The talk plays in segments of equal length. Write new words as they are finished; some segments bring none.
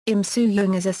Im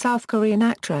Soo-jung is a South Korean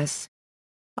actress.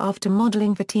 After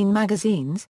modeling for teen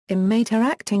magazines, Im made her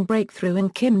acting breakthrough in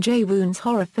Kim Jee-woon's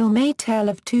horror film A Tale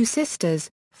of Two Sisters,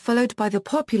 followed by the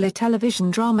popular television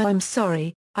drama I'm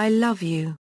Sorry, I Love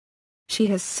You. She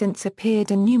has since appeared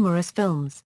in numerous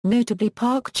films, notably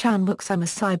Park Chan-wook's I'm a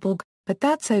Cyborg, But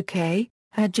That's Okay,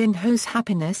 her Jin-ho's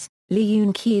Happiness, Lee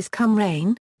Yoon-ki's Come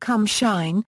Rain, Come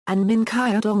Shine, and Min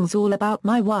Kyu-dong's All About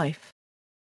My Wife.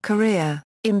 Career: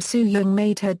 Im Soo-jung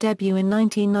made her debut in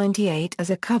 1998 as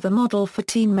a cover model for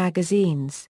teen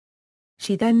magazines.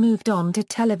 She then moved on to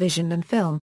television and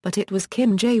film, but it was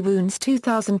Kim Jee-woon's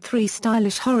 2003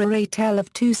 stylish horror A Tale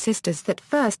of Two Sisters that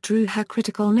first drew her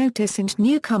critical notice and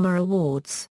Newcomer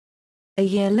Awards. A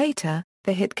year later,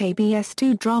 the hit KBS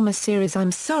 2 drama series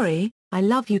I'm Sorry, I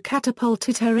Love You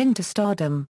catapulted her into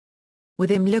stardom.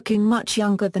 With Im looking much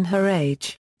younger than her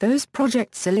age, those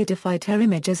projects solidified her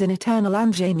image as an eternal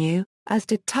ingenue, as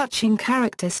did touching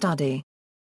character study.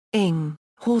 Ing,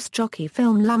 horse jockey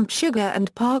film Lump Sugar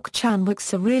and Park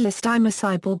Chan-wook's surrealist I'm a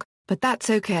Cyborg, But That's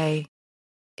Okay.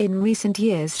 In recent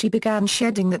years she began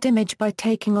shedding that image by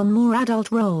taking on more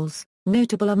adult roles,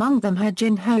 notable among them her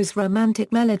Jin-ho's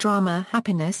romantic melodrama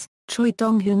Happiness, Choi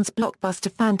Dong-hoon's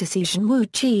blockbuster fantasy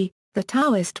Chan-wook, The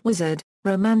Taoist Wizard,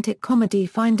 romantic comedy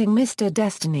Finding Mr.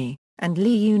 Destiny, and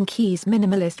Lee Yoon-ki's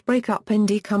minimalist breakup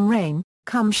indie Come Rain,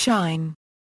 Come Shine.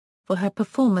 For her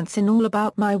performance in All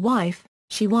About My Wife,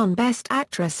 she won Best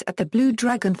Actress at the Blue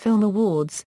Dragon Film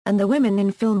Awards, and the Women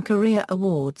in Film Career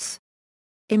Awards.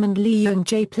 Im and Lee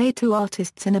Yoon-jae play two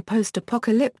artists in a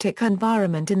post-apocalyptic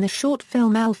environment in the short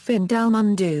film El Fin del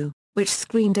Mundo, which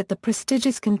screened at the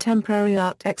prestigious contemporary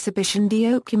art exhibition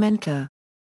Documenta.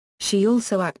 She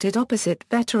also acted opposite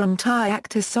veteran Thai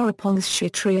actor Sorapong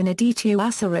Shetri in Aditya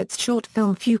Asarat's short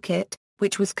film Phuket,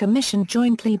 which was commissioned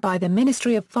jointly by the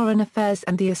Ministry of Foreign Affairs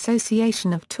and the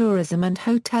Association of Tourism and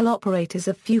Hotel Operators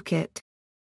of Phuket.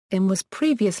 Im was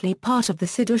previously part of the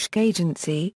Soo-jung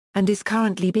agency, and is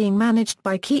currently being managed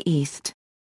by Key East.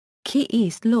 Key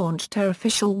East launched her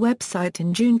official website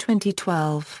in June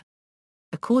 2012.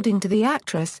 According to the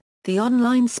actress, the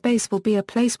online space will be a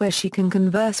place where she can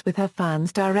converse with her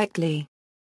fans directly.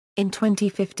 In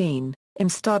 2015, Im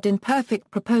starred in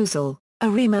Perfect Proposal, a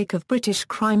remake of British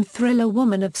crime thriller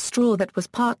Woman of Straw that was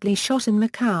partly shot in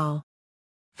Macau.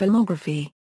 Filmography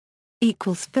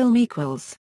 =film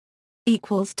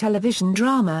 =, television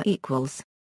drama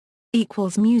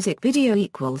 =, music video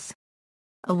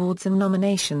 =, awards and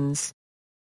nominations.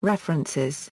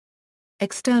 References.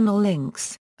 External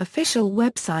links, official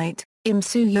website, Im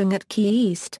Soo-jung at Key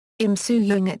East, Im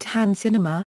Soo-jung at Han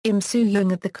Cinema, Im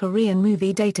Soo-jung at the Korean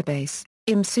Movie Database,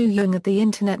 Im Soo-jung at the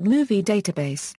Internet Movie Database.